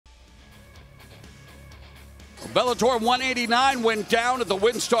Bellator 189 went down at the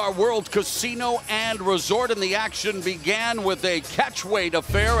WinStar World Casino and Resort, and the action began with a catchweight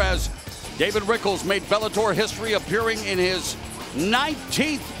affair as David Rickles made Bellator history, appearing in his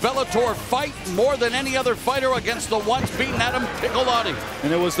 19th Bellator fight, more than any other fighter, against the once-beaten Adam Piccolotti.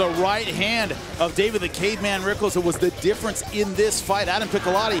 And it was the right hand of David the Caveman Rickles that was the difference in this fight. Adam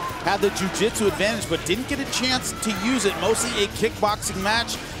Piccolotti had the jiu-jitsu advantage, but didn't get a chance to use it. Mostly a kickboxing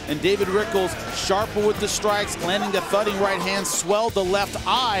match, and David Rickles, sharper with the strikes, landing the thudding right hand, swelled the left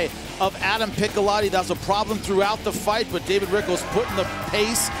eye of Adam Piccolotti. That was a problem throughout the fight, but David Rickles putting the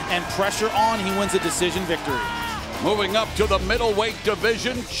pace and pressure on. He wins a decision victory. Moving up to the middleweight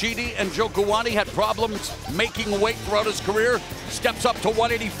division, Chidi Njokuani had problems making weight throughout his career. Steps up to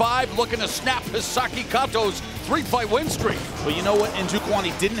 185, looking to snap Hisaki Kato's 3-fight win streak. But you know what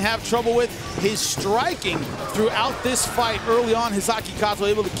Njokuani didn't have trouble with? His striking throughout this fight. Early on, Hisaki Kato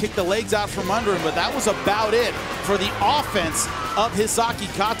able to kick the legs out from under him, but that was about it for the offense of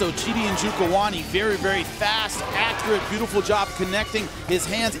Hisaki Kato. Chidi Njokuani, very, very fast, accurate, beautiful job connecting his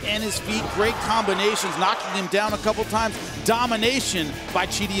hands and his feet. Great combinations, knocking him down a couple times. Domination by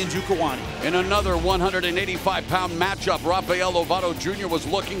Chidi Njokuani. In another 185-pound matchup, Rafael Lovato Jr. was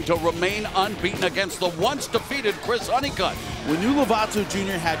looking to remain unbeaten against the once-defeated Chris Honeycutt. We knew Lovato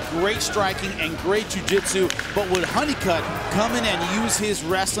Jr. had great striking and great jiu-jitsu, but would Honeycutt come in and use his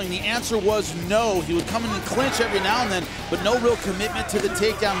wrestling? The answer was no. He would come in and clinch every now and then, but no real commitment to the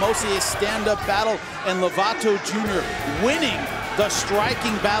takedown, mostly a stand-up battle, and Lovato Jr. winning the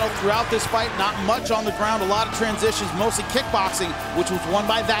striking battle throughout this fight. Not much on the ground, a lot of transitions, mostly kickboxing, which was won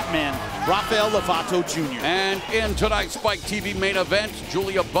by that man, Rafael Lovato Jr. And in tonight's Spike TV main event,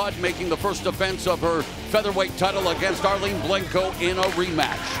 Julia Budd making the first defense of her featherweight title against Arlene Blencowe in a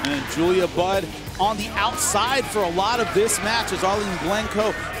rematch. And Julia Budd on the outside for a lot of this match as Arlene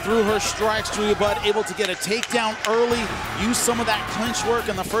Blencowe threw her strikes. Julia Budd able to get a takedown early, use some of that clinch work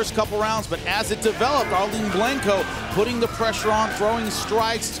in the first couple rounds, but as it developed, Arlene Blencowe putting the pressure on, throwing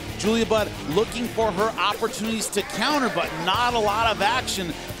strikes. Julia Budd looking for her opportunities to counter, but not a lot of action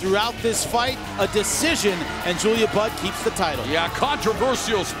throughout this fight. A decision, and Julia Budd keeps the title. Yeah,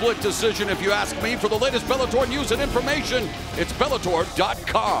 controversial split decision if you ask me. For the latest Bellator news and information, it's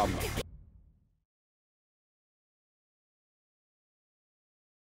Bellator.com.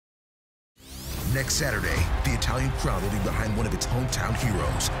 Next Saturday, the Italian crowd will be behind one of its hometown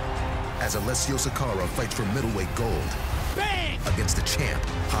heroes as Alessio Sakara fights for middleweight gold. Bang! Against the champ,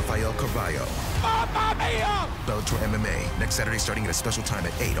 Rafael Carvalho. Mamma mia! Bellator MMA, next Saturday starting at a special time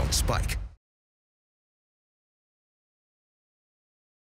at 8 on Spike.